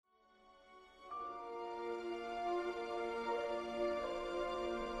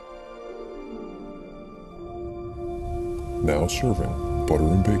Now serving butter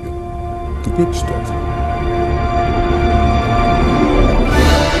and bacon. The good stuff.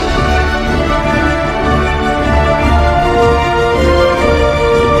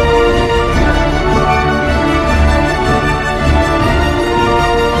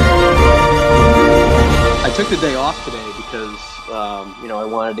 I took the day off today because, I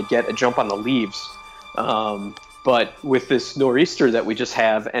wanted to get a jump on the leaves. But with this nor'easter that we just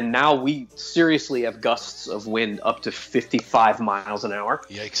have, and now we seriously have gusts of wind up to 55 miles an hour.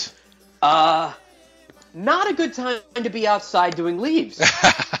 Yikes. Not a good time to be outside doing leaves.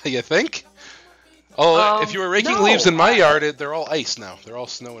 You think? Oh, if you were raking no. leaves in my yard, they're all ice now. They're all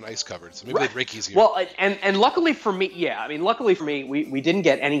snow and ice covered, so maybe they'd rake easier. Well, and luckily for me, we didn't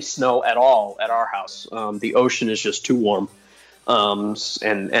get any snow at all at our house. The ocean is just too warm,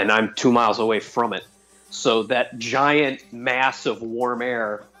 and I'm 2 miles away from it. So that giant mass of warm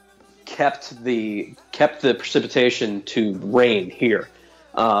air kept the precipitation to rain here.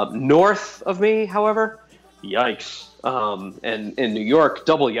 North of me, however, yikes. And in New York,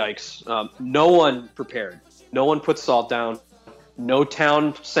 double yikes. No one prepared. No one put salt down. No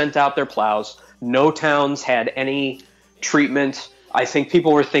town sent out their plows. No towns had any treatment. I think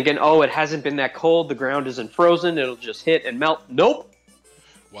people were thinking, oh, it hasn't been that cold. The ground isn't frozen. It'll just hit and melt. Nope.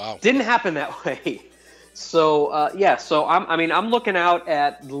 Wow. Didn't happen that way. So, so I'm looking out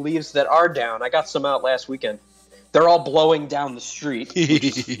at the leaves that are down. I got some out last weekend. They're all blowing down the street.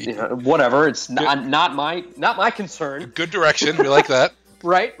 Which is, whatever. It's not my concern. Good direction. We like that.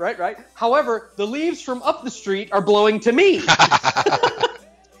 Right. However, the leaves from up the street are blowing to me.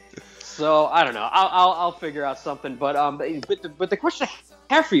 So I don't know. I'll figure out something. But the question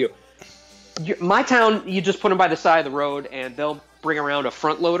I have for you, my town, you just put them by the side of the road, and they'll bring around a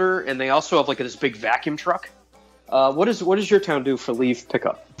front loader, and they also have like this big vacuum truck. What does your town do for leaf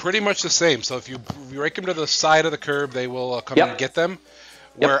pickup? Pretty much the same. So if you rake them to the side of the curb, they will come and get them.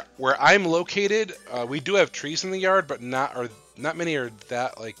 Where I'm located, we do have trees in the yard, but not many are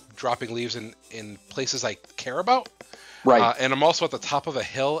that like dropping leaves in places I care about. Right. And I'm also at the top of a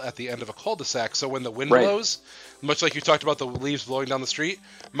hill at the end of a cul-de-sac. So when the wind blows, much like you talked about the leaves blowing down the street,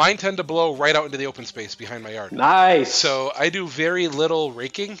 mine tend to blow right out into the open space behind my yard. Nice. So I do very little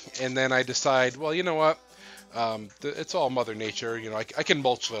raking, and then I decide, well, you know what? It's all Mother Nature. I can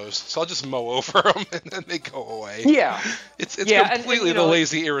mulch those, so I'll just mow over them, and then they go away. Yeah. It's completely the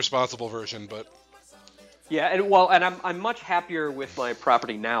lazy, irresponsible version, but. Yeah, and I'm much happier with my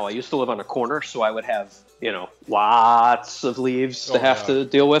property now. I used to live on a corner, so I would have lots of leaves to have to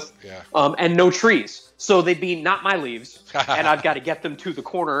deal with. Yeah. And no trees. So they'd be not my leaves, and I've got to get them to the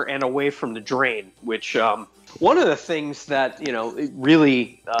corner and away from the drain, which one of the things that, it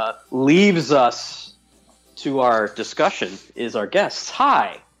really leaves us to our discussion is our guests.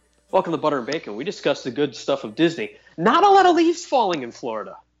 Hi, welcome to Butter and Bacon. We discuss the good stuff of Disney. Not a lot of leaves falling in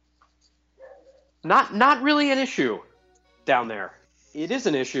Florida. Not really an issue down there. It is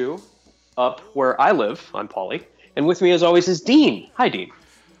an issue up where I live. I'm Paulie, and with me as always is Dean. Hi, Dean.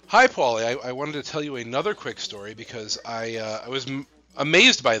 Hi, Paulie. I wanted to tell you another quick story because I was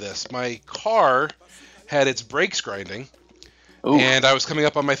amazed by this. My car had its brakes grinding, and I was coming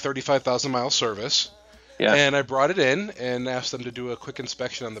up on my 35,000 mile service, and I brought it in and asked them to do a quick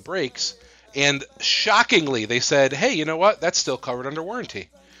inspection on the brakes, and shockingly, they said, hey, you know what? That's still covered under warranty.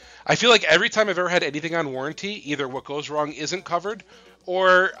 I feel like every time I've ever had anything on warranty, either what goes wrong isn't covered,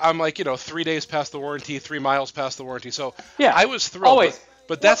 or I'm like, 3 days past the warranty, 3 miles past the warranty. So I was thrilled. Always.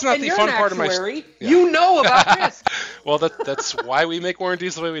 But that's not the fun part of my story. You know about risk. Well, that's why we make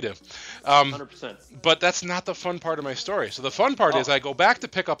warranties the way we do. 100%. But that's not the fun part of my story. So the fun part is I go back to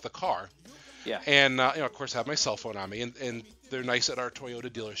pick up the car. Yeah. And, of course, have my cell phone on me. And they're nice at our Toyota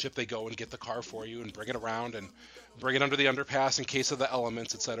dealership. They go and get the car for you and bring it around and bring it under the underpass in case of the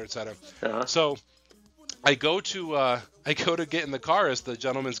elements, et cetera, et cetera. Uh-huh. So I go to get in the car as the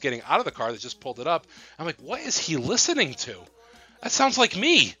gentleman's getting out of the car that just pulled it up. I'm like, what is he listening to? That sounds like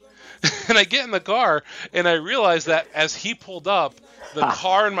me. And I get in the car, and I realize that as he pulled up, the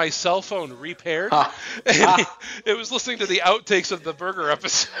car and my cell phone repaired, and it was listening to the outtakes of the burger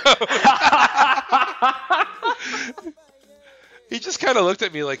episode. He just kind of looked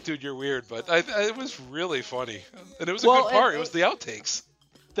at me like, dude, you're weird, but it was really funny. And it was a good part. It was the outtakes.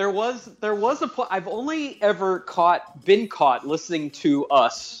 There was I've only ever been caught listening to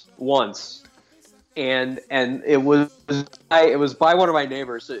us once. And it was by one of my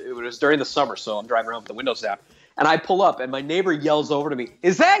neighbors. It was during the summer, so I'm driving around with the windows down, and I pull up, and my neighbor yells over to me,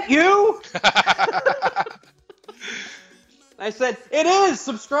 "Is that you?" I said, "It is.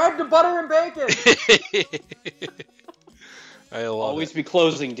 Subscribe to Butter and Bacon." I love Always it. be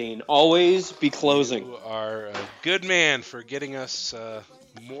closing, Dean. Always be closing. You are a good man for getting us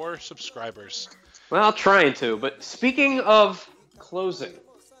more subscribers. Well, trying to. But speaking of closing,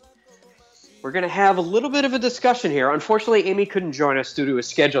 we're going to have a little bit of a discussion here. Unfortunately, Amy couldn't join us due to a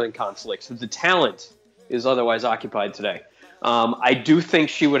scheduling conflict. The talent is otherwise occupied today. I do think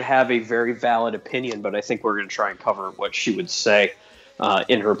she would have a very valid opinion, but I think we're going to try and cover what she would say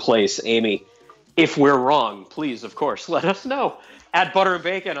in her place. Amy, if we're wrong, please, of course, let us know. At Butter and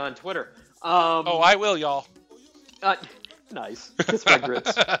Bacon on Twitter. I will, y'all. Nice. Kiss my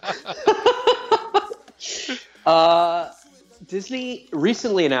grits. Disney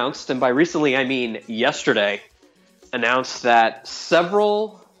recently announced, and by recently I mean yesterday, announced that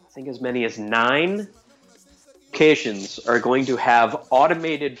several, I think as many as 9 locations are going to have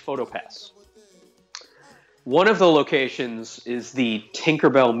automated PhotoPass. One of the locations is the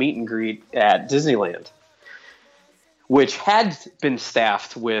Tinkerbell meet and greet at Disneyland, which had been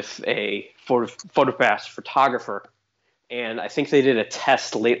staffed with a PhotoPass photographer. And I think they did a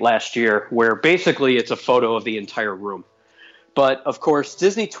test late last year where basically it's a photo of the entire room. But, of course,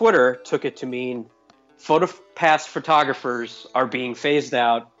 Disney Twitter took it to mean PhotoPass photographers are being phased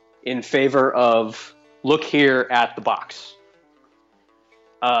out in favor of look here at the box.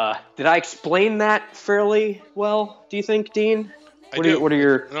 Did I explain that fairly well, do you think, Dean? What are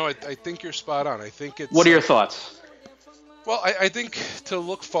your... No, I think you're spot on. I think it's... What are your thoughts? Well, I think to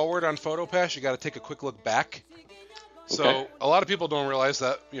look forward on PhotoPass, you got to take a quick look back. So Okay. a lot of people don't realize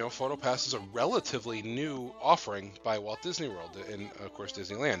that, PhotoPass is a relatively new offering by Walt Disney World and, of course,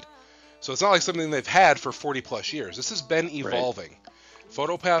 Disneyland. So it's not like something they've had for 40 plus years. This has been evolving. Right.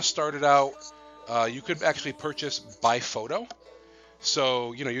 PhotoPass started out, you could actually purchase by photo.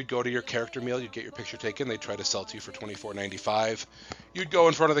 So, you'd go to your character meal, you'd get your picture taken, they'd try to sell to you for $24.95. You'd go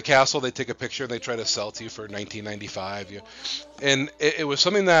in front of the castle, they'd take a picture, and they'd try to sell to you for $19.95. And it was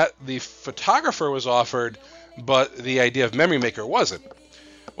something that the photographer was offered, but the idea of Memory Maker wasn't.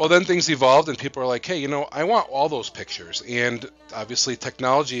 Well, then things evolved, and people are like, hey, I want all those pictures. And obviously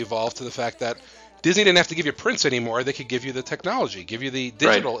technology evolved to the fact that Disney didn't have to give you prints anymore. They could give you the technology, give you the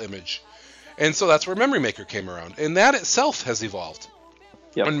digital image. And so that's where Memory Maker came around. And that itself has evolved.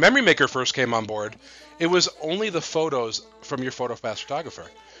 Yep. When Memory Maker first came on board, it was only the photos from your PhotoPass photographer.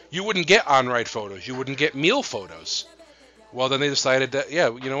 You wouldn't get on-ride photos. You wouldn't get meal photos. Well, then they decided that, yeah,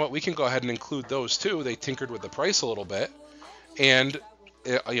 you know what, we can go ahead and include those too. They tinkered with the price a little bit. And,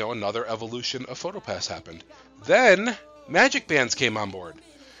 another evolution of PhotoPass happened. Then Magic Bands came on board.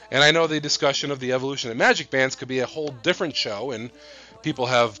 And I know the discussion of the evolution of Magic Bands could be a whole different show, and people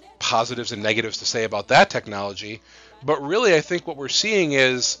have positives and negatives to say about that technology. But really, I think what we're seeing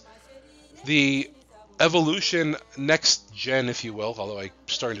is the evolution next gen, if you will, although I'm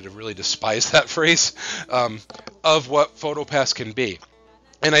starting to really despise that phrase, of what PhotoPass can be.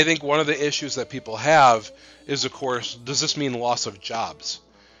 And I think one of the issues that people have is, of course, does this mean loss of jobs?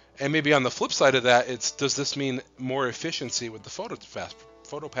 And maybe on the flip side of that, does this mean more efficiency with the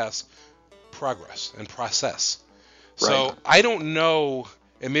PhotoPass progress and process? Right. So I don't know,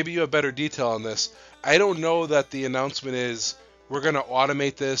 and maybe you have better detail on this, I don't know that the announcement is we're going to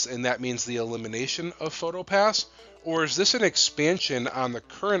automate this and that means the elimination of PhotoPass, or is this an expansion on the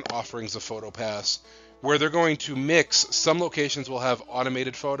current offerings of PhotoPass where they're going to mix, some locations will have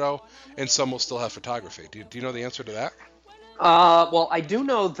automated photo and some will still have photography? Do you know the answer to that? Well, I do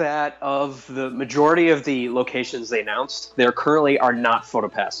know that of the majority of the locations they announced, there currently are not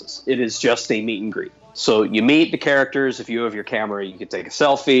PhotoPasses. It is just a meet and greet. So you meet the characters. If you have your camera, you can take a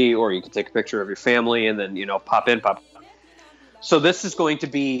selfie, or you can take a picture of your family and then, pop in, pop out. So this is going to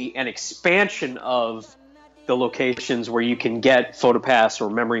be an expansion of the locations where you can get PhotoPass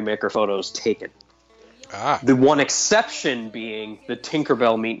or Memory Maker photos taken. The one exception being the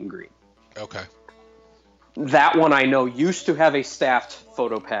Tinkerbell meet and greet. Okay. That one I know used to have a staffed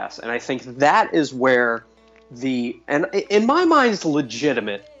PhotoPass, and I think that is where and in my mind,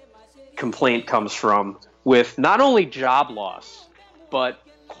 legitimate complaint comes from, with not only job loss, but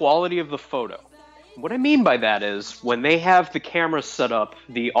quality of the photo. What I mean by that is when they have the camera set up,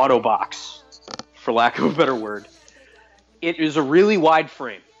 the auto box, for lack of a better word, it is a really wide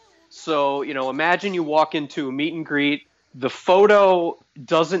frame. So, imagine you walk into a meet and greet, the photo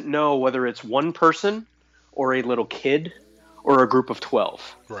doesn't know whether it's one person or a little kid or a group of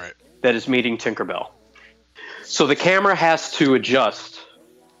 12 right, that is meeting Tinkerbell. So the camera has to adjust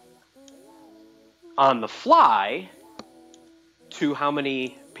on the fly to how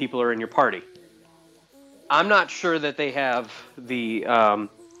many people are in your party. I'm not sure that they have the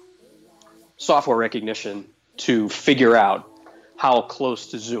software recognition to figure out how close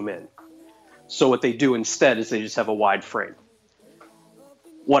to zoom in. So what they do instead is they just have a wide frame.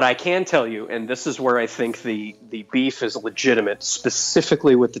 What I can tell you, and this is where I think the beef is legitimate,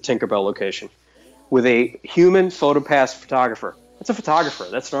 specifically with the Tinkerbell location, with a human PhotoPass photographer. That's a photographer.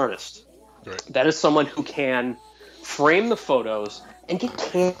 That's an artist. Right. That is someone who can frame the photos and get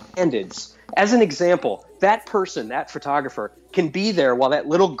candids. As an example, that person, that photographer, can be there while that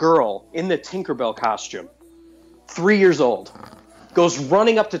little girl in the Tinkerbell costume, 3 years old, goes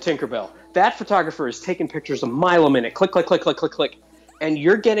running up to Tinkerbell. That photographer is taking pictures a mile a minute. Click, click, click, click, click, click. And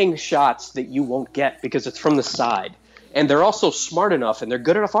you're getting shots that you won't get because it's from the side. And they're also smart enough and they're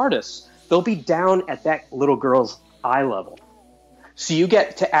good enough artists. They'll be down at that little girl's eye level. So you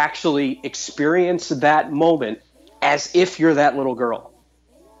get to actually experience that moment as if you're that little girl.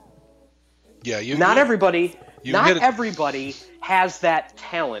 Yeah, Not everybody has that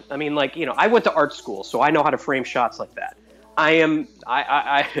talent. I mean, like, I went to art school, so I know how to frame shots like that.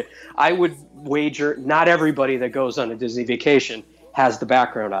 I would wager not everybody that goes on a Disney vacation has the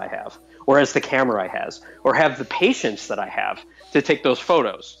background I have, or has the camera I has, or have the patience that I have to take those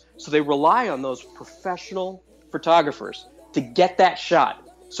photos. So they rely on those professional photographers to get that shot.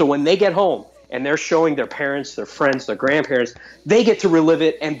 So when they get home and they're showing their parents, their friends, their grandparents, they get to relive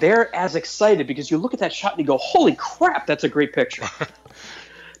it, and they're as excited because you look at that shot and you go, holy crap, that's a great picture.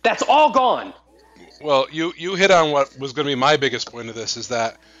 That's all gone. Well, you hit on what was going to be my biggest point of this, is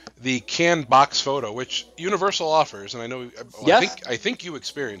that the canned box photo, which Universal offers, and I know, Yes. I think you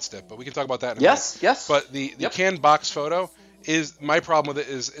experienced it, but we can talk about that in a minute. Yes. But the canned box photo is, my problem with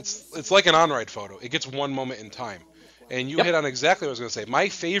it is it's like an on-ride photo. It gets one moment in time. And you hit on exactly what I was going to say. My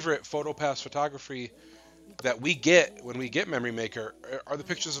favorite PhotoPass photography that we get when we get Memory Maker are the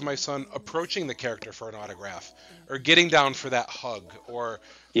pictures of my son approaching the character for an autograph, or getting down for that hug, or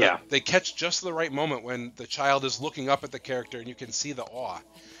they catch just the right moment when the child is looking up at the character and you can see the awe.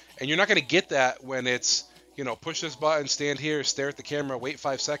 And you're not going to get that when it's, push this button, stand here, stare at the camera, wait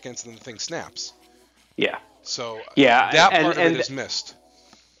 5 seconds, and then the thing snaps. Yeah. So that part of it is missed.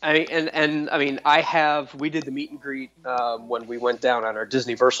 We did the meet and greet when we went down on our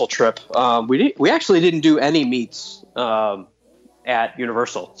Disneyversal trip. We actually didn't do any meets at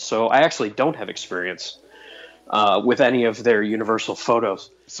Universal, so I actually don't have experience with any of their Universal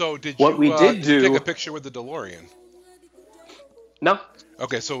photos. So did you take a picture with the DeLorean? No.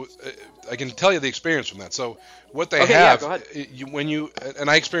 Okay, so I can tell you the experience from that. So what they have, go ahead. And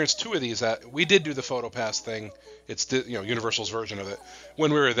I experienced 2 of these. We did do the PhotoPass thing. It's Universal's version of it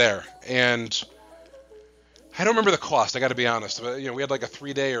when we were there, and I don't remember the cost. I got to be honest. But, we had like a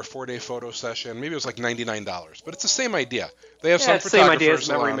 3-day or 4-day photo session. Maybe it was like $99, but it's the same idea. They have some it's the same idea photographers as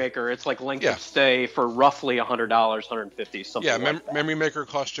Memory Maker. It's like length of stay for roughly $100, $150, something. Yeah, like that. Memory Maker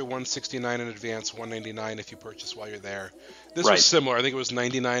cost you $169 in advance, $199 if you purchase while you're there. This was similar. I think it was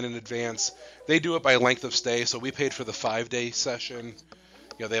 $99 in advance. They do it by length of stay, so we paid for the 5-day session.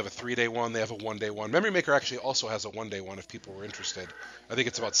 They have a 3-day one. They have a 1-day one. Memory Maker actually also has a 1-day one if people were interested. I think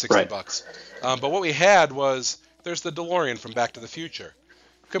it's about $60. But what we had was, there's the DeLorean from Back to the Future.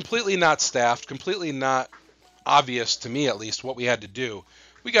 Completely not staffed, completely not obvious to me at least what we had to do.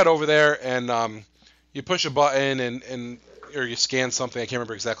 We got over there and you push a button or you scan something. I can't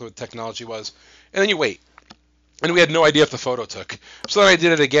remember exactly what the technology was. And then you wait. And we had no idea if the photo took. So then I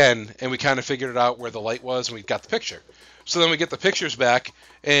did it again, and we kind of figured it out where the light was, and we got the picture. So then we get the pictures back,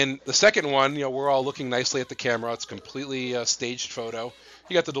 and the second one, we're all looking nicely at the camera. It's completely staged photo.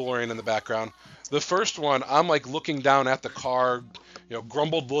 You got the DeLorean in the background. The first one, I'm like looking down at the car,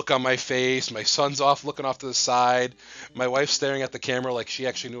 grumbled look on my face. My son's looking off to the side. My wife's staring at the camera like she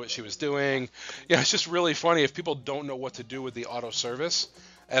actually knew what she was doing. It's just really funny if people don't know what to do with the auto service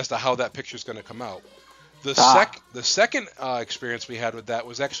as to how that picture's going to come out. The second experience we had with that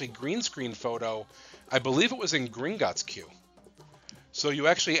was actually green screen photo. I believe it was in Gringotts queue. So you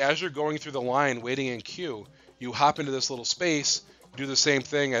actually, as you're going through the line waiting in queue, you hop into this little space, do the same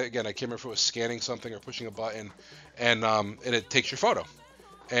thing. Again, I can't remember if it was scanning something or pushing a button, and it takes your photo.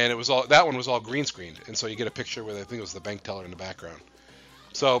 And that one was all green screened, and so you get a picture with, I think it was the bank teller in the background.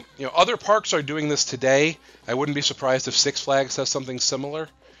 So other parks are doing this today. I wouldn't be surprised if Six Flags has something similar.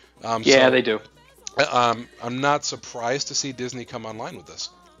 They do. I'm not surprised to see Disney come online with this.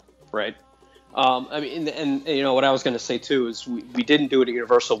 Right. And what I was going to say too is we didn't do it at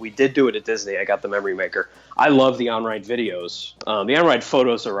Universal. We did do it at Disney. I got the Memory Maker. I love the on-ride videos. The on-ride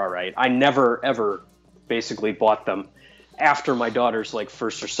photos are all right. I never ever basically bought them after my daughter's like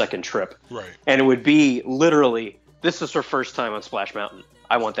first or second trip. Right. And it would be literally, this is her first time on Splash Mountain.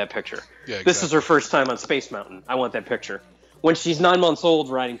 I want that picture. Yeah, exactly. This is her first time on Space Mountain. I want that picture. When she's 9 months old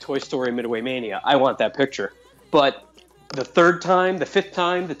riding Toy Story Midway Mania, I want that picture. But the third time, the fifth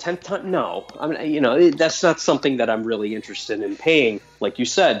time, the 10th time, no. I mean, that's not something that I'm really interested in paying, like you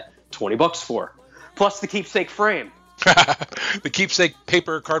said, $20 for. Plus the keepsake frame. The keepsake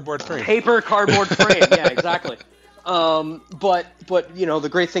paper cardboard frame. Paper cardboard frame, yeah, exactly. But the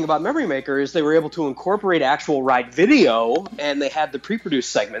great thing about Memory Maker is they were able to incorporate actual ride video, and they had the pre-produced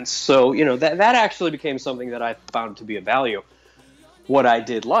segments. So that actually became something that I found to be a value. What I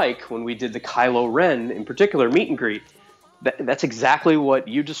did like when we did the Kylo Ren in particular meet and greet, that's exactly what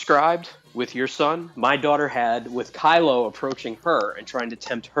you described with your son. My daughter had with Kylo approaching her and trying to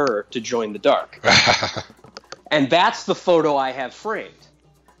tempt her to join the dark. And that's the photo I have framed.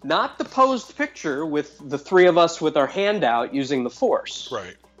 Not the posed picture with the three of us with our hand out using the Force.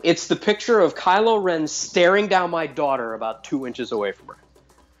 Right. It's the picture of Kylo Ren staring down my daughter about 2 inches away from her.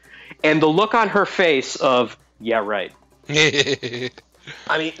 And the look on her face of, yeah, right.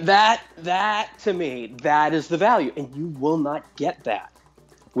 I mean, that to me, that is the value. And you will not get that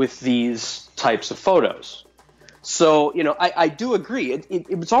with these types of photos. So, I do agree.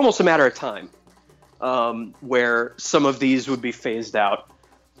 It's almost a matter of time where some of these would be phased out.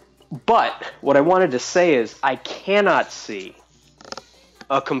 But what I wanted to say is I cannot see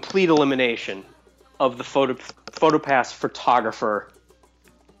a complete elimination of the PhotoPass photographer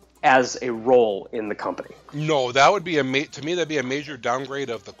as a role in the company. No, that would be to me that'd be a major downgrade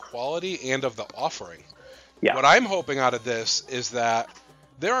of the quality and of the offering. Yeah. What I'm hoping out of this is that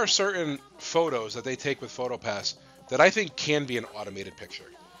there are certain photos that they take with PhotoPass that I think can be an automated picture.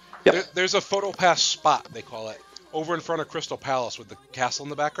 Yep. There's a PhotoPass spot, they call it, over in front of Crystal Palace with the castle in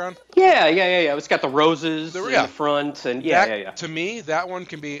the background. Yeah. It's got the roses in the front, and To me, that one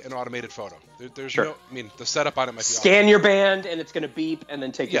can be an automated photo. There's sure. the setup on it might be Scan your band, and it's going to beep, and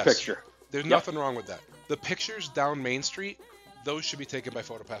then take your picture. There's nothing wrong with that. The pictures down Main Street, those should be taken by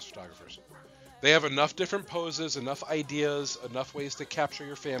PhotoPass photographers. They have enough different poses, enough ideas, enough ways to capture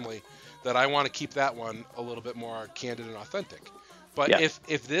your family that I want to keep that one a little bit more candid and authentic. But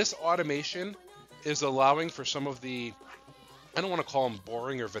if this automation is allowing for some of the, I don't want to call them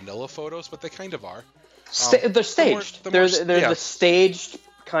boring or vanilla photos, but they kind of are. They're staged. They're the staged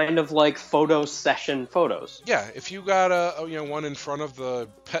kind of like photo session photos. Yeah, if you got a one in front of the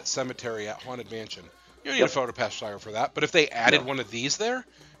pet cemetery at Haunted Mansion, you don't need a PhotoPass photographer for that. But if they added one of these there,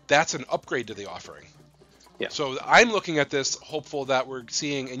 that's an upgrade to the offering. Yeah. So I'm looking at this hopeful that we're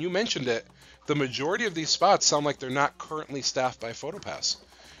seeing, and you mentioned it, the majority of these spots sound like they're not currently staffed by PhotoPass.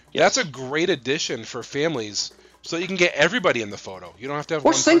 Yes. That's a great addition for families, so you can get everybody in the photo. You don't have to have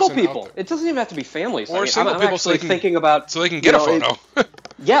or one single person people. out there. It doesn't even have to be families. Or single people, so they can thinking about so they can get a photo.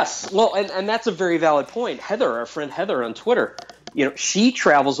 Yes, well, and that's a very valid point. Heather, our friend Heather on Twitter, she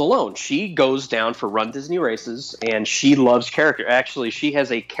travels alone. She goes down for Run Disney Races, and she loves character. Actually, she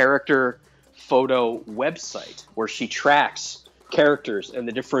has a character photo website where she tracks characters and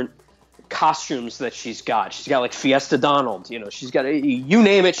the different costumes that she's got. She's got like Fiesta Donald, she's got you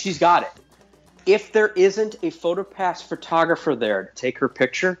name it, she's got it. If there isn't a PhotoPass photographer there to take her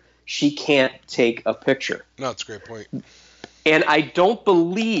picture, she can't take a picture. No, that's a great point. And I don't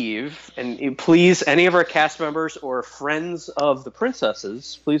believe, and please, any of our cast members or friends of the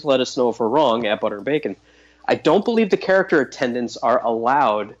princesses, please let us know if we're wrong at Butter and Bacon. I don't believe the character attendants are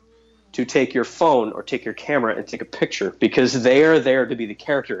allowed to take your phone or take your camera and take a picture because they are there to be the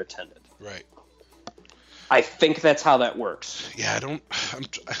character attendant. Right. I think that's how that works. Yeah,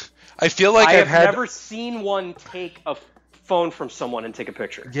 I feel like I've never seen one take a phone from someone and take a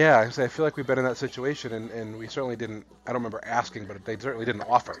picture. Yeah, I feel like we've been in that situation, and we certainly didn't. I don't remember asking, but they certainly didn't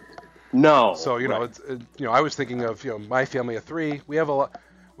offer. No. So I was thinking of my family of three. We have a lot.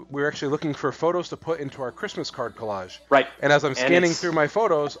 We're actually looking for photos to put into our Christmas card collage. Right. And as I'm scanning through my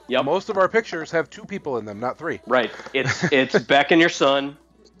photos, most of our pictures have 2 people in them, not 3. Right. It's Beck and your son,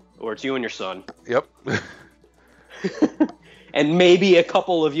 or it's you and your son. Yep. And maybe a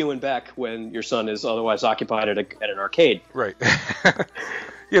couple of you and Beck when your son is otherwise occupied at an arcade. Right.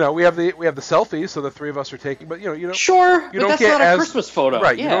 We have the selfies, so the 3 of us are taking. But sure, you but don't that's get not a Christmas photo.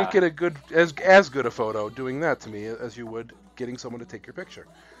 Right. Yeah. You don't get a good as good a photo doing that to me as you would getting someone to take your picture.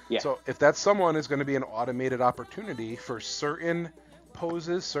 Yeah. So if that someone is going to be an automated opportunity for certain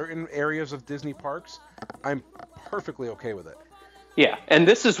poses, certain areas of Disney parks, I'm perfectly okay with it. Yeah, and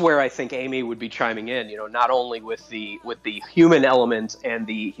this is where I think Amy would be chiming in. Not only with the human element and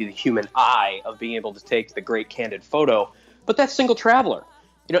the human eye of being able to take the great candid photo, but that single traveler.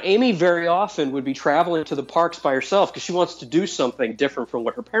 Amy very often would be traveling to the parks by herself because she wants to do something different from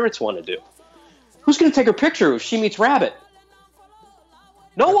what her parents want to do. Who's going to take her picture if she meets Rabbit?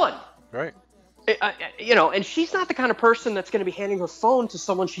 No one. Right. And she's not the kind of person that's going to be handing her phone to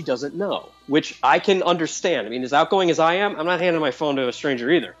someone she doesn't know, which I can understand. I mean, as outgoing as I am, I'm not handing my phone to a stranger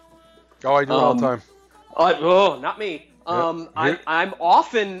either. Oh, I do it all the time. Not me. Yep. I'm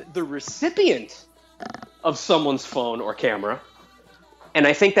often the recipient of someone's phone or camera, and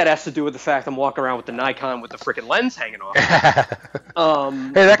I think that has to do with the fact I'm walking around with the Nikon with the freaking lens hanging off.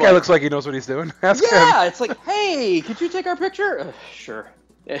 Hey, that guy looks like he knows what he's doing. Ask him. It's like, hey, could you take our picture? Sure.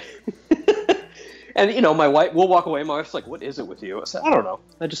 And, my wife, we'll walk away. My wife's like, what is it with you? I said, I don't know.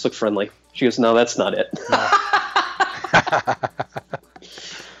 I just look friendly. She goes, no, that's not it.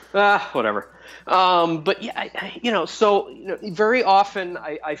 Whatever. But yeah, very often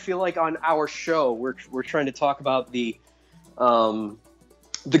I feel like on our show, we're trying to talk about the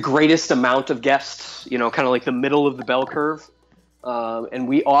greatest amount of guests, kind of like the middle of the bell curve. And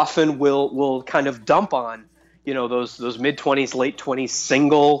we often will kind of dump on, those mid-20s, late 20s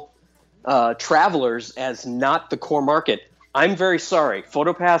single travelers as not the core market. I'm very sorry.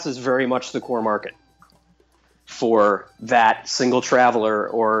 PhotoPass is very much the core market for that single traveler,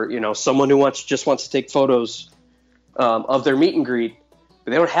 or someone who just wants to take photos of their meet and greet, but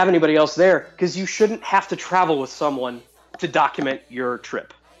they don't have anybody else there, because you shouldn't have to travel with someone to document your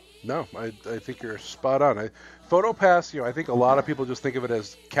trip. No, I think you're spot on. PhotoPass, I think a lot of people just think of it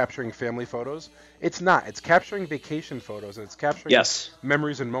as capturing family photos. It's not. It's capturing vacation photos, and it's capturing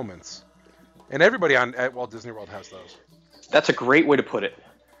memories and moments. And everybody at Walt Disney World has those. That's a great way to put it.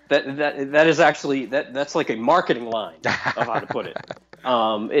 That is actually that's like a marketing line of how to put it.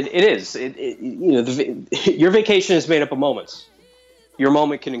 It is. Your vacation is made up of moments. Your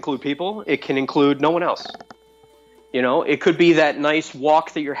moment can include people. It can include no one else. It could be that nice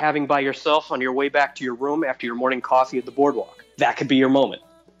walk that you're having by yourself on your way back to your room after your morning coffee at the boardwalk. That could be your moment.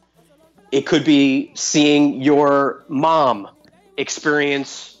 It could be seeing your mom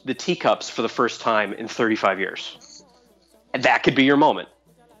experience the teacups for the first time in 35 years. And that could be your moment.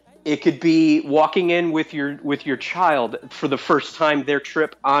 It could be walking in with your child for the first time their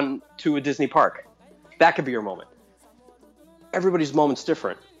trip on to a Disney park. That could be your moment. Everybody's moment's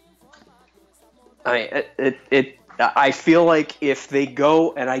different. I feel like if they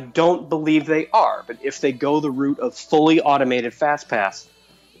go, and I don't believe they are, but if they go the route of fully automated FastPass,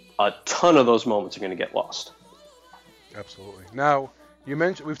 a ton of those moments are going to get lost. Absolutely. Now, you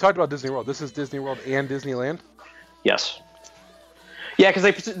mentioned we've talked about Disney World. This is Disney World and Disneyland? Yes. Yeah,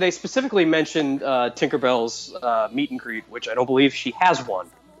 because they specifically mentioned Tinkerbell's meet and greet, which I don't believe she has one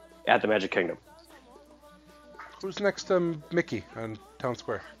at the Magic Kingdom. Who's next to Mickey on Town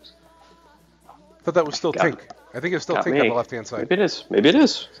Square? I thought that was still Tink. I think it's still Tink on the left-hand side. Maybe it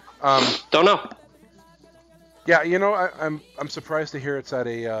is. Don't know. Yeah, I'm surprised to hear it's at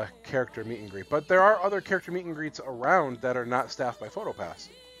a character meet and greet, but there are other character meet and greets around that are not staffed by PhotoPass.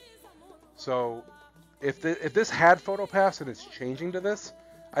 So, if this had PhotoPass and it's changing to this,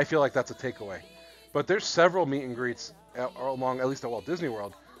 I feel like that's a takeaway. But there's several meet and greets along, at least at Walt Disney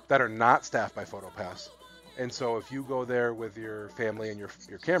World, that are not staffed by PhotoPass. And so if you go there with your family and your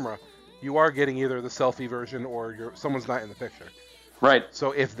camera, you are getting either the selfie version or someone's not in the picture. Right.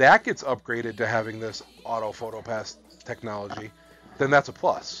 So if that gets upgraded to having this auto PhotoPass technology, then that's a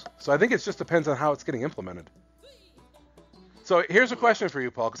plus. So I think it just depends on how it's getting implemented. So here's a question for you,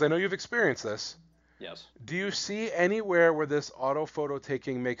 Paul, because I know you've experienced this. Yes. Do you see anywhere where this auto photo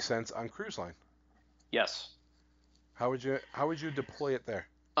taking makes sense on cruise line? Yes. How would you deploy it there?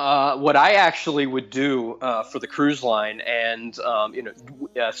 What I actually would do for the cruise line, and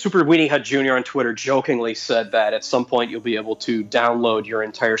Super Weenie Hut Jr. on Twitter jokingly said that at some point you'll be able to download your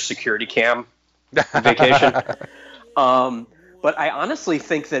entire security cam vacation. But I honestly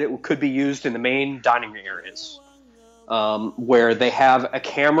think that it could be used in the main dining areas, where they have a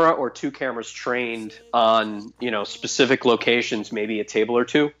camera or two cameras trained on specific locations, maybe a table or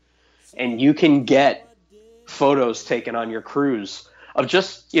two, and you can get photos taken on your cruise of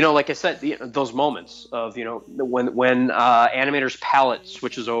just, like I said, those moments of, when Animator's palette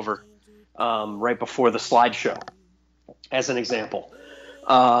switches over right before the slideshow, as an example.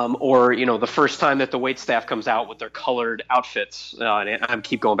 Or, the first time that the waitstaff comes out with their colored outfits. And I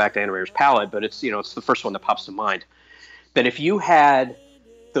keep going back to Animator's palette, but it's, it's the first one that pops to mind. That if you had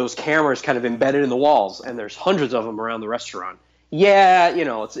those cameras kind of embedded in the walls, and there's hundreds of them around the restaurant,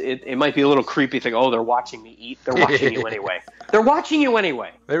 it might be a little creepy thing. Oh, they're watching me eat. They're watching you anyway. They're watching you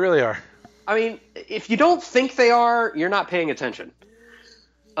anyway. They really are. I mean, if you don't think they are, you're not paying attention.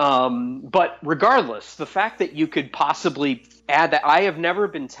 But regardless, the fact that you could possibly add that, I have never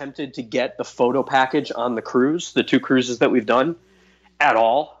been tempted to get the photo package on the cruise, the two cruises that we've done, at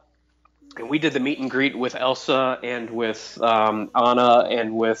all. And we did the meet and greet with Elsa and with Anna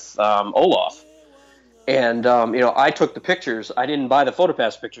and with Olaf. And I took the pictures. I didn't buy the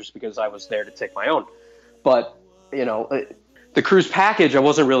PhotoPass pictures because I was there to take my own. But the cruise package I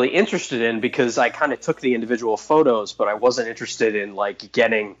wasn't really interested in because I kind of took the individual photos, but I wasn't interested in like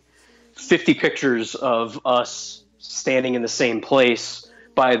getting 50 pictures of us standing in the same place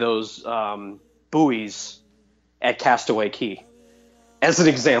by those buoys at Castaway Cay, as an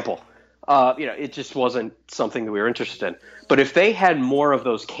example. It just wasn't something that we were interested in. But if they had more of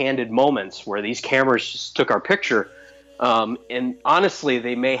those candid moments where these cameras just took our picture, and honestly,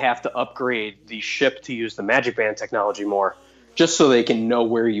 they may have to upgrade the ship to use the Magic Band technology more, just so they can know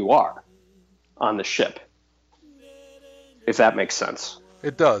where you are on the ship, if that makes sense.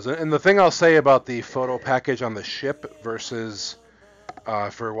 It does. And the thing I'll say about the photo package on the ship versus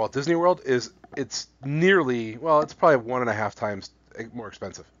for Walt Disney World is it's nearly, it's probably 1.5 times more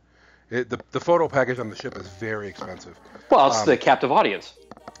expensive. The photo package on the ship is very expensive. Well, it's the captive audience.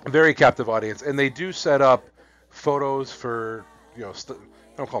 Very captive audience. And they do set up photos for, I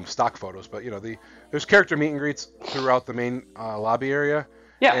don't call them stock photos, but, there's character meet and greets throughout the main lobby area.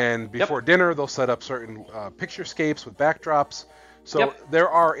 Yeah. And before dinner, they'll set up certain picturescapes with backdrops. So there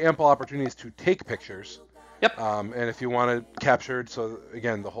are ample opportunities to take pictures. Yep. And if you want it captured, so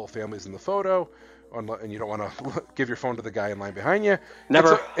again, the whole family's in the photo, and you don't want to give your phone to the guy in line behind you.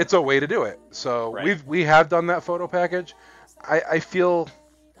 Never. It's a way to do it. So right. we have done that photo package. I feel,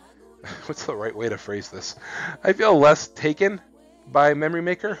 what's the right way to phrase this? I feel less taken by Memory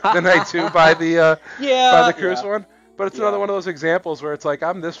Maker than I do by the by the cruise one. But it's another one of those examples where it's like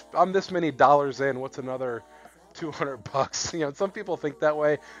I'm this many dollars in. What's another $200? Some people think that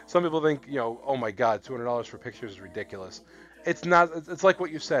way. Some people think, oh my God, $200 for pictures is ridiculous. It's not. It's like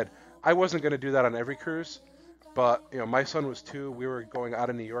what you said. I wasn't going to do that on every cruise, but my son was 2. We were going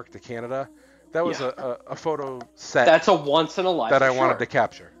out of New York to Canada. That was a photo set. That's a once in a lifetime that I wanted to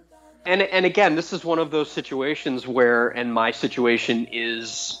capture. And again, this is one of those situations where, and my situation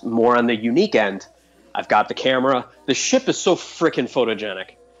is more on the unique end. I've got the camera. The ship is so freaking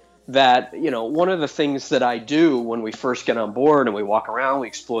photogenic that, one of the things that I do when we first get on board and we walk around, we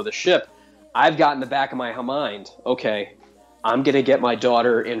explore the ship, I've got in the back of my mind, okay, I'm going to get my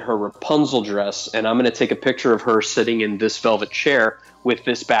daughter in her Rapunzel dress and I'm going to take a picture of her sitting in this velvet chair with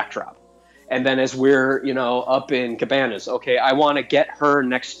this backdrop. And then as we're, up in Cabanas, okay, I want to get her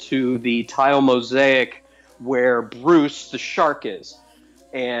next to the tile mosaic where Bruce the shark is.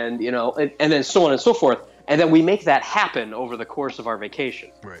 And, and then so on and so forth. And then we make that happen over the course of our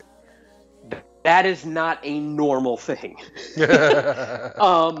vacation. Right. That is not a normal thing.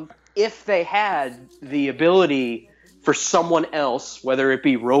 If they had the ability for someone else, whether it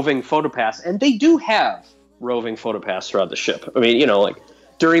be roving PhotoPass, and they do have roving PhotoPass throughout the ship. I mean, like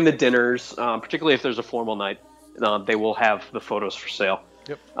during the dinners, particularly if there's a formal night, they will have the photos for sale.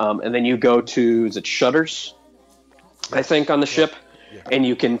 Yep. And then you go to, is it Shutters, I think, on the ship, and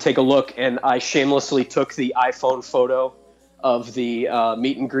you can take a look. And I shamelessly took the iPhone photo of the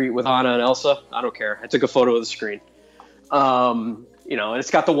meet and greet with Anna and Elsa. I don't care. I took a photo of the screen. And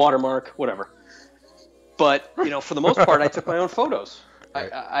it's got the watermark, whatever. But, for the most part, I took my own photos. Right.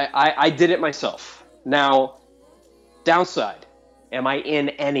 I did it myself. Now, downside, am I in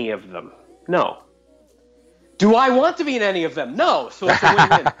any of them? No. Do I want to be in any of them? No. So it's a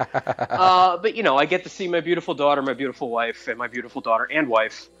win-win. But, I get to see my beautiful daughter, my beautiful wife, and my beautiful daughter and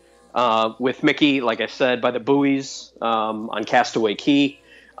wife with Mickey, like I said, by the buoys on Castaway Cay.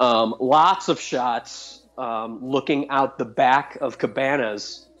 Lots of shots looking out the back of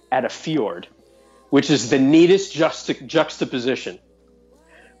Cabanas at a fjord, which is the neatest juxtaposition.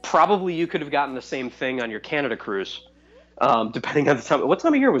 Probably you could have gotten the same thing on your Canada cruise, depending on the time. What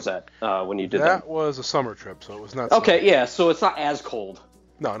time of year was that when you did that? That was a summer trip, so it was not. Okay, yeah, so it's not as cold.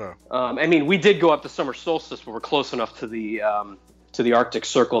 No. I mean, we did go up to summer solstice, but we're close enough to the Arctic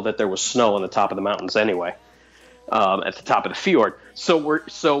Circle that there was snow on the top of the mountains anyway, at the top of the fjord.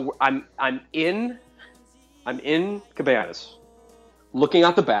 So I'm in Cabanas, looking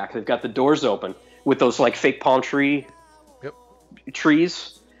out the back. They've got the doors open with those like fake palm trees,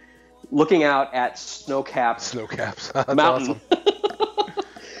 looking out at snow-capped mountain.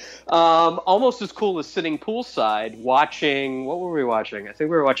 Awesome. Almost as cool as sitting poolside watching. What were we watching? I think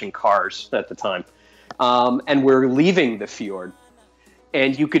we were watching Cars at the time, and we're leaving the fjord,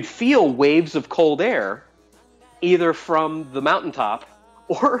 and you could feel waves of cold air, either from the mountaintop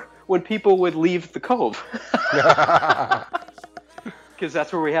or when people would leave the cove, because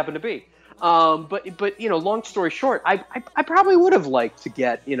that's where we happen to be. But long story short, I probably would have liked to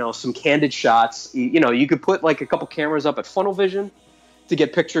get some candid shots. You could put like a couple cameras up at Funnel Vision to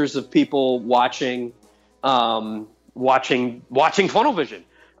get pictures of people watching Funnel Vision.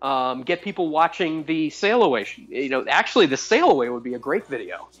 Get people watching the sail away. Actually, the sail away would be a great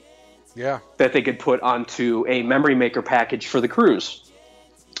video. Yeah. That they could put onto a memory maker package for the cruise,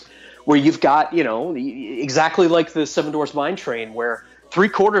 where you've got, exactly like the Seven Dwarfs Mine Train, where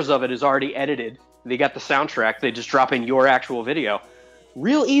 3/4 of it is already edited. They got the soundtrack. They just drop in your actual video.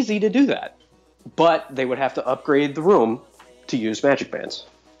 Real easy to do that. But they would have to upgrade the room to use Magic Bands.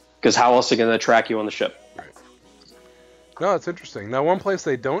 Because how else are they going to track you on the ship? Right. No, it's interesting. Now, one place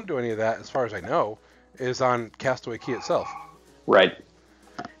they don't do any of that, as far as I know, is on Castaway Cay itself. Right.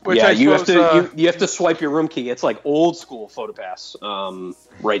 Which yeah, I you suppose, you have to swipe your room key. It's like old school PhotoPass,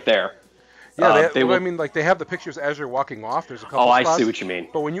 right there. Yeah, they have the pictures as you're walking off. There's a couple spots. I see what you mean.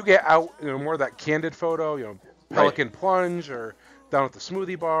 But when you get out, more of that candid photo, Pelican Plunge or down at the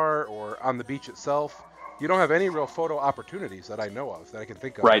smoothie bar or on the beach itself, you don't have any real photo opportunities that I know of, that I can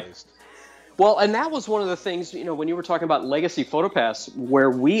think of at least. Well, and that was one of the things, when you were talking about legacy PhotoPass, where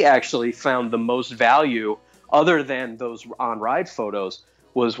we actually found the most value, other than those on-ride photos,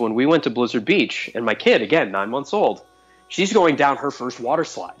 was when we went to Blizzard Beach, and my kid, again, 9 months old, she's going down her first water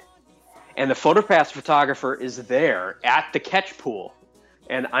slide. And the PhotoPass photographer is there at the catch pool.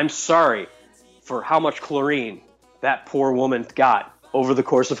 And I'm sorry for how much chlorine that poor woman got over the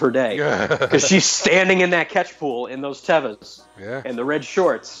course of her day. Because she's standing in that catch pool in those Tevas and the red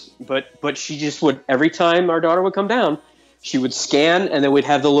shorts. But she just would, every time our daughter would come down, she would scan, and then we'd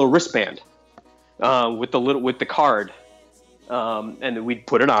have the little wristband with the card. And then we'd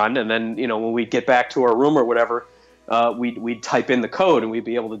put it on, and then, when we'd get back to our room or whatever, we'd type in the code, and we'd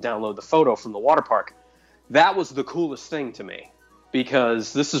be able to download the photo from the water park. That was the coolest thing to me,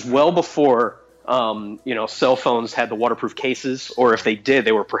 because this is well before cell phones had the waterproof cases, or if they did,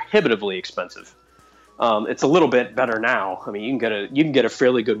 they were prohibitively expensive. It's a little bit better now. I mean, you can get a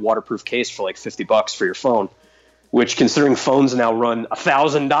fairly good waterproof case for like $50 for your phone, which, considering phones now run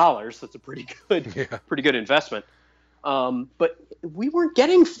 $1,000, that's a pretty good investment. But we weren't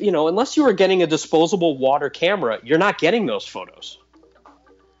getting, unless you were getting a disposable water camera, you're not getting those photos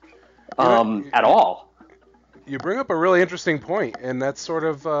at all. You bring up a really interesting point, and that's sort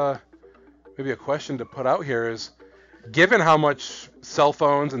of maybe a question to put out here is, given how much cell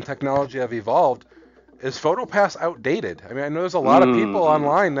phones and technology have evolved, is PhotoPass outdated? I mean, I know there's a lot of people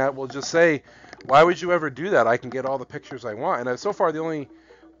online that will just say, why would you ever do that? I can get all the pictures I want. And so far, the only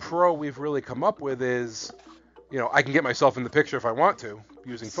pro we've really come up with is, I can get myself in the picture if I want to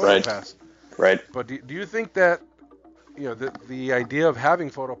using PhotoPass. Right. But do you think that, the idea of having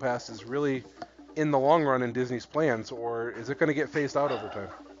PhotoPass is really in the long run in Disney's plans, or is it going to get phased out over time?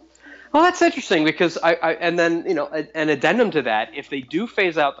 Well, that's interesting, because and then, an addendum to that, if they do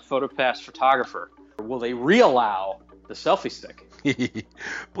phase out the PhotoPass photographer, will they re-allow the selfie stick?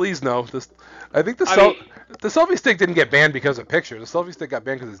 Please no. I think the selfie stick didn't get banned because of pictures. The selfie stick got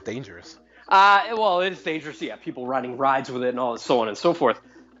banned because it's dangerous. Well, it is dangerous. Yeah, people riding rides with it and all, so on and so forth.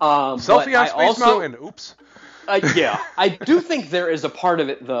 Selfie on Space Mountain. Oops. Yeah, I do think there is a part of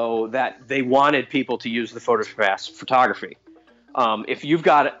it, though, that they wanted people to use the PhotoPass photography. If you've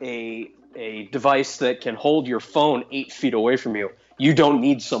got a device that can hold your phone 8 feet away from you, you don't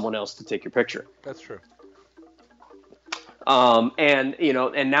need someone else to take your picture. That's true.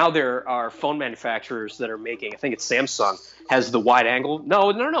 And now there are phone manufacturers that are making, I think it's Samsung, has the wide angle. No,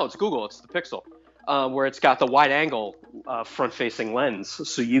 it's Google. It's the Pixel, where it's got the wide angle front-facing lens.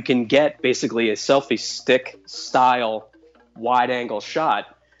 So you can get basically a selfie stick style wide angle shot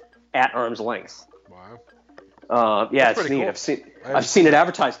at arm's length. Wow. Yeah, it's neat. Cool. I've seen it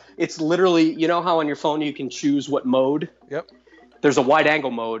advertised. It's literally, how on your phone you can choose what mode? Yep. There's a wide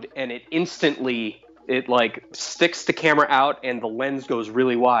angle mode, and it instantly, sticks the camera out, and the lens goes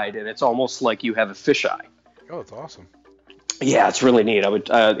really wide, and it's almost like you have a fisheye. Oh, that's awesome. Yeah, it's really neat. I'm a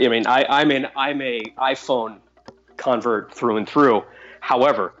iPhone convert through and through.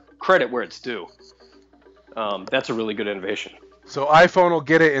 However, credit where it's due. That's a really good innovation. So iPhone will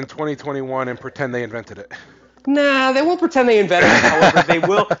get it in 2021 and pretend they invented it. Nah, they won't pretend they invented it.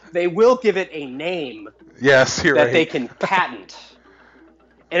 However, they will give it a name. Yes, you're right. That they can patent,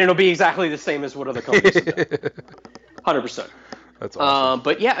 and it'll be exactly the same as what other companies have done. 100%. That's awesome.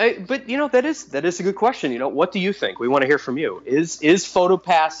 But that is a good question. What do you think? We want to hear from you. Is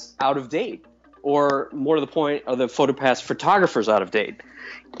PhotoPass out of date, or more to the point, are the PhotoPass photographers out of date?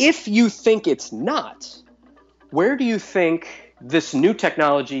 If you think it's not, where do you think this new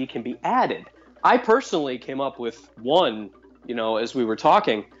technology can be added? I personally came up with one, as we were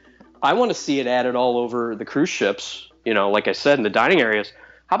talking. I want to see it added all over the cruise ships, like I said, in the dining areas.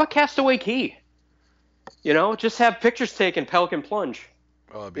 How about Castaway Cay? Just have pictures taken, Pelican Plunge.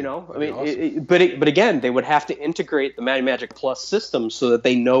 You know, I that'd be mean, awesome. but again, they would have to integrate the Magic Plus system so that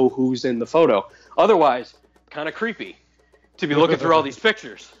they know who's in the photo. Otherwise, kind of creepy to be looking through all these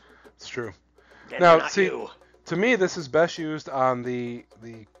pictures. It's true. And Now, not see, you. to me, this is best used on the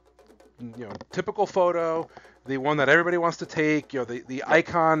typical photo, the one that everybody wants to take, the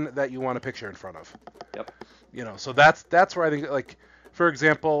icon that you want a picture in front of. Yep. So that's where I think, like, for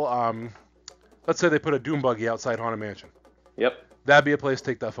example, let's say they put a dune buggy outside Haunted Mansion. Yep. That'd be a place to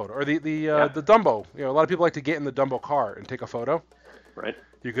take that photo. Or the Dumbo. A lot of people like to get in the Dumbo car and take a photo. Right.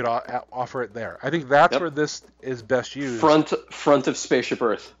 You could offer it there. I think that's where this is best used. Front of Spaceship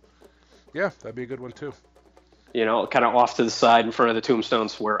Earth. Yeah, that'd be a good one too. Kind of off to the side in front of the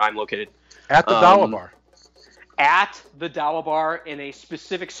tombstones where I'm located. At the Dawa Bar. At the Dawa Bar in a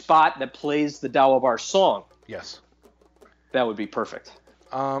specific spot that plays the Dawa Bar song. Yes. That would be perfect.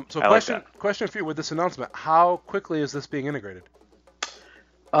 Question for you with this announcement: how quickly is this being integrated?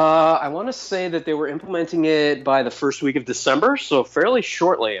 I want to say that they were implementing it by the first week of December, so fairly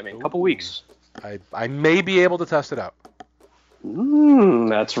shortly. I mean, a couple weeks. I may be able to test it out.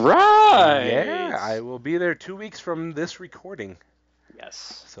 That's right. Yeah, I will be there 2 weeks from this recording.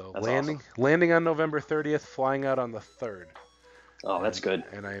 Yes. So that's landing on November 30th, flying out on the 3rd. Oh, that's good.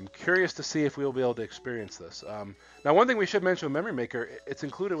 And I am curious to see if we'll be able to experience this. Now, one thing we should mention with Memory Maker, it's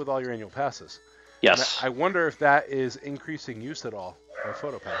included with all your annual passes. Yes. And I wonder if that is increasing use at all of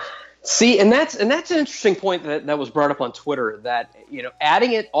PhotoPass. See, and that's an interesting point that was brought up on Twitter, that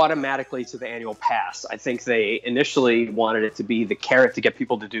adding it automatically to the annual pass. I think they initially wanted it to be the carrot to get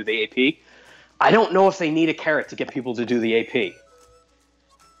people to do the AP. I don't know if they need a carrot to get people to do the AP.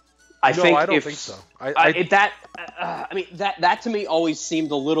 I don't think so. That to me always seemed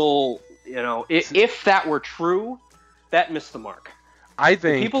a little, if that were true, that missed the mark. I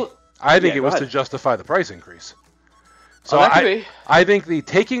think it was to justify the price increase. So I think the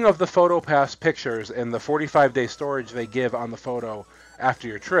taking of the PhotoPass pictures and the 45-day storage they give on the photo after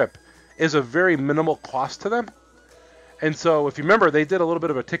your trip is a very minimal cost to them. And so if you remember, they did a little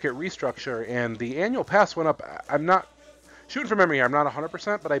bit of a ticket restructure, and the annual pass went up. I'm not shooting from memory here. I'm not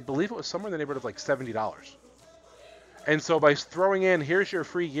 100%, but I believe it was somewhere in the neighborhood of like $70. And so by throwing in, here's your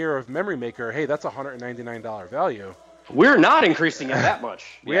free year of Memory Maker, hey, that's a $199 value. We're not increasing it that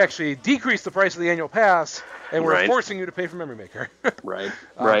much. We actually decreased the price of the annual pass, and we're forcing you to pay for Memory Maker. Right.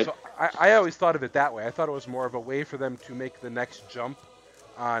 So I always thought of it that way. I thought it was more of a way for them to make the next jump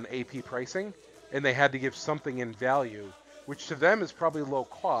on AP pricing, and they had to give something in value, which to them is probably low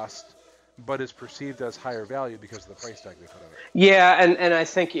cost, but is perceived as higher value because of the price tag they put on it. Yeah, and I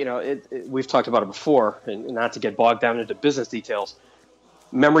think, we've talked about it before, and not to get bogged down into business details.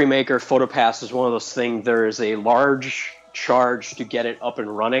 Memory Maker, PhotoPass is one of those things. There is a large charge to get it up and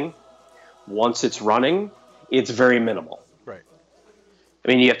running. Once it's running, it's very minimal. Right. I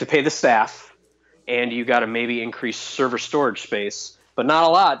mean, you have to pay the staff, and you got to maybe increase server storage space, but not a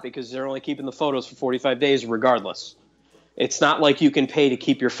lot because they're only keeping the photos for 45 days regardless. It's not like you can pay to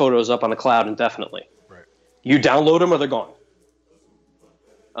keep your photos up on the cloud indefinitely. Right. You download them or they're gone.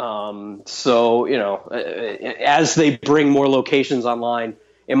 As they bring more locations online,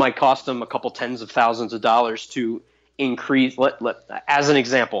 it might cost them a couple tens of thousands of dollars to increase. As an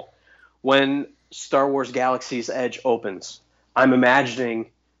example, when Star Wars Galaxy's Edge opens, I'm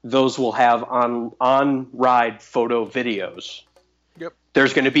imagining those will have on-ride photo videos. Yep.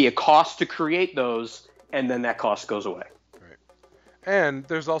 There's going to be a cost to create those, and then that cost goes away. Right. And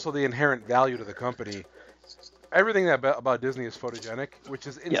there's also the inherent value to the company. Everything about Disney is photogenic, which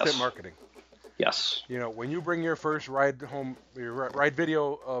is instant marketing. Yes. When you bring your first ride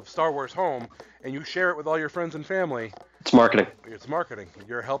video of Star Wars home, and you share it with all your friends and family, it's marketing. It's marketing.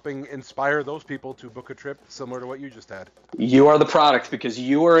 You're helping inspire those people to book a trip similar to what you just had. You are the product because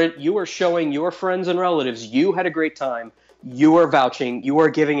you are showing your friends and relatives you had a great time. You are vouching. You are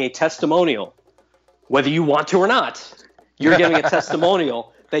giving a testimonial, whether you want to or not. You're giving a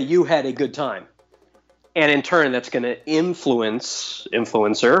testimonial that you had a good time. And in turn, that's going to influencer,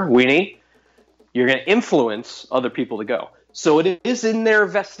 Weenie, you're going to influence other people to go. So it is in their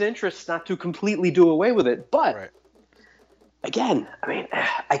vested interest not to completely do away with it. But, again, I mean,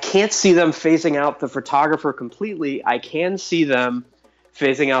 I can't see them phasing out the photographer completely. I can see them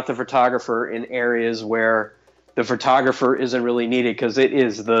phasing out the photographer in areas where the photographer isn't really needed because it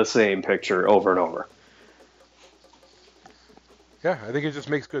is the same picture over and over. Yeah, I think it just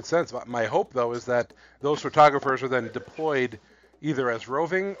makes good sense. My hope, though, is that those photographers are then deployed either as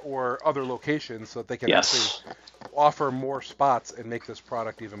roving or other locations so that they can actually offer more spots and make this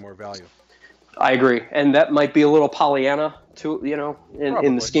product even more value. I agree. And that might be a little Pollyanna,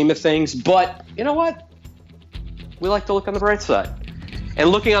 in the scheme of things. But you know what? We like to look on the bright side. And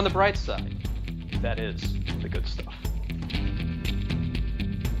looking on the bright side, that is the good stuff.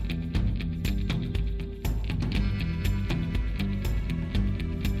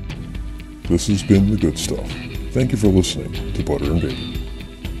 This has been The Good Stuff. Thank you for listening to Butter and Bacon.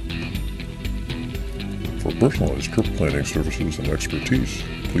 For personalized trip planning services and expertise,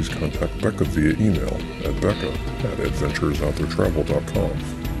 please contact Becca via email at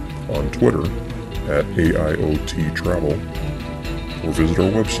becca@adventuresouttheretravel.com, on Twitter @AIOTtravel, or visit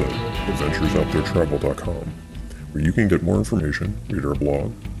our website, adventuresouttheretravel.com, where you can get more information, read our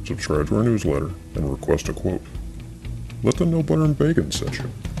blog, subscribe to our newsletter, and request a quote. Let them know Butter and Bacon sent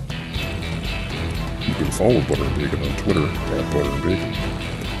you. You can follow Butter and Bacon on Twitter @Butter and Bacon,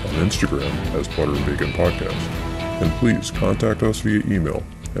 on Instagram as Butter and Bacon Podcast, and please contact us via email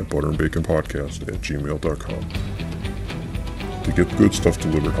at butterandbaconpodcast@gmail.com. To get the good stuff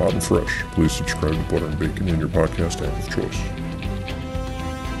delivered hot and fresh, please subscribe to Butter and Bacon in your podcast app of choice.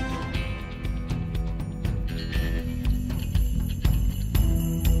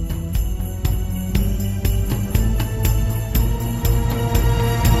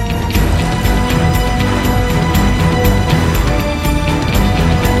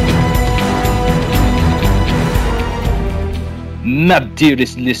 My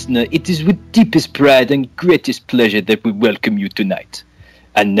dearest listener, it is with deepest pride and greatest pleasure that we welcome you tonight.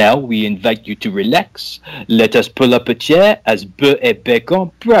 And now we invite you to relax. Let us pull up a chair as Beurre et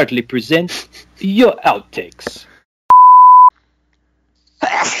Bacon proudly presents your outtakes.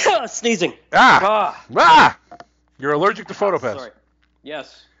 Sneezing. You're allergic to PhotoPass. Sorry.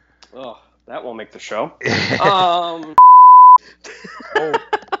 Yes. Oh, that won't make the show.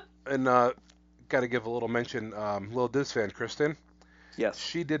 And got to give a little mention, little Diz fan, Kristen. Yes.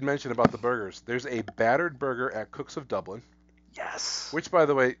 She did mention about the burgers. There's a battered burger at Cooks of Dublin. Yes. Which, by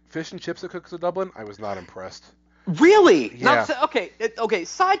the way, fish and chips at Cooks of Dublin, I was not impressed. Really? Yeah. Okay.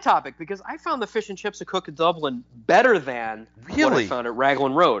 Side topic, because I found the fish and chips at Cook of Dublin better than what I found at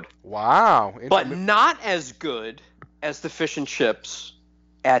Raglan Road. Wow. But not as good as the fish and chips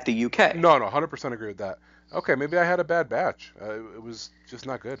at the UK. No, 100% agree with that. Okay, maybe I had a bad batch. It was just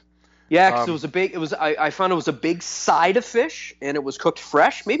not good. Yeah, because I found it was a big side of fish, and it was cooked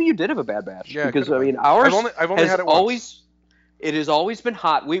fresh. Maybe you did have a bad batch. Yeah, because I mean, ours I've only had it once. It has always been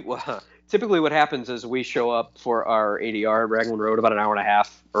hot. Typically what happens is we show up for our ADR at Raglan Road about an hour and a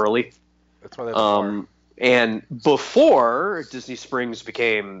half early. That's why that's and before Disney Springs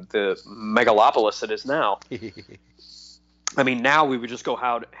became the megalopolis it is now. I mean, now we would just go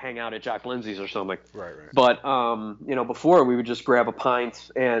hang out at Jock Lindsay's or something. Right. But, before we would just grab a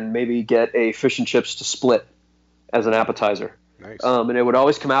pint and maybe get a fish and chips to split as an appetizer. Nice. And it would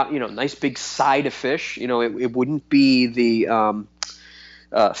always come out, nice big side of fish. It wouldn't be the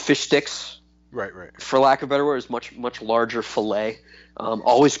fish sticks. Right. For lack of a better word, it's much larger fillet.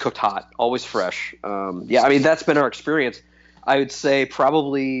 Always cooked hot, always fresh. That's been our experience. I would say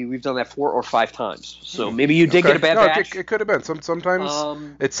probably we've done that 4 or 5 times. So maybe you did get a bad batch. It could have been. Sometimes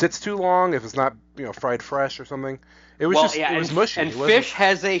it sits too long if it's not fried fresh or something. It was it was mushy. And fish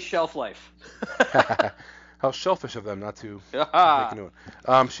has a shelf life. How shellfish of them not to make a new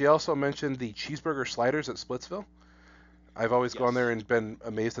one. She also mentioned the cheeseburger sliders at Splitsville. I've always gone there and been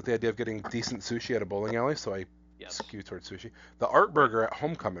amazed at the idea of getting decent sushi at a bowling alley, so I skew towards sushi. The Art Burger at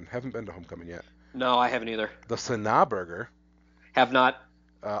Homecoming. Haven't been to Homecoming yet. No, I haven't either. The Sanaa Burger. Have not.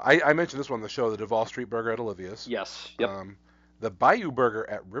 I mentioned this one on the show, the Duval Street Burger at Olivia's. Yes. Yep. The Bayou Burger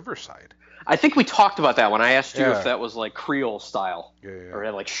at Riverside. I think we talked about that when I asked you if that was like Creole style. Yeah. Or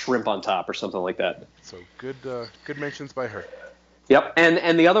had like shrimp on top or something like that. So good mentions by her. Yep.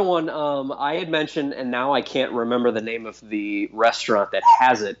 And the other one I had mentioned, and now I can't remember the name of the restaurant that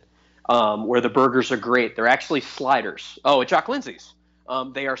has it, where the burgers are great. They're actually sliders. Oh, at Jock Lindsay's.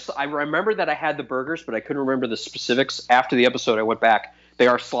 They are. I remember that I had the burgers, but I couldn't remember the specifics. After the episode, I went back. They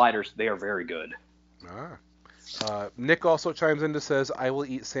are sliders. They are very good. Nick also chimes in and says, "I will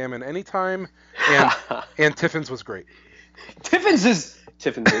eat salmon anytime," and Tiffin's was great. Tiffin's.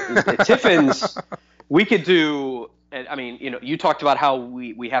 We could do. I mean, you talked about how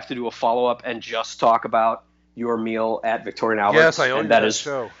we have to do a follow up and just talk about your meal at Victoria and Albert's. Yes, I own that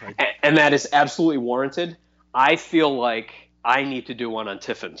show, and that is absolutely warranted. I feel like I need to do one on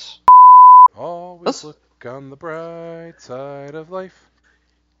Tiffin's. Always look on the bright side of life.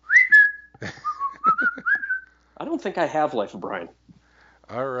 I don't think I have Life of Brian.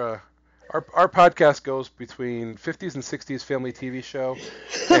 Our podcast goes between 50s and 60s family TV show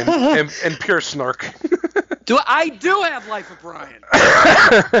and pure snark. I do have Life of Brian.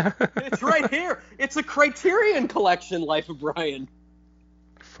 It's right here. It's a Criterion Collection Life of Brian.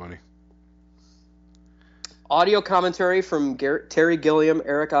 Funny. audio commentary from Terry Gilliam,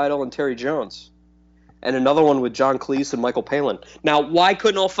 Eric Idle, and Terry Jones. And another one with John Cleese and Michael Palin. Now, why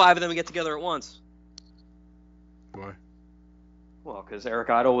couldn't all 5 of them get together at once? Why? Well, because Eric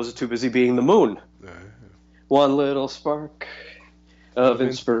Idle was too busy being the moon. One little spark of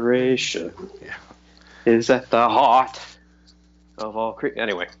inspiration is at the heart of all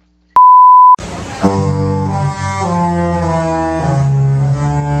anyway.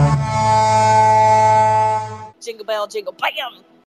 Jingle bell, jingle bam!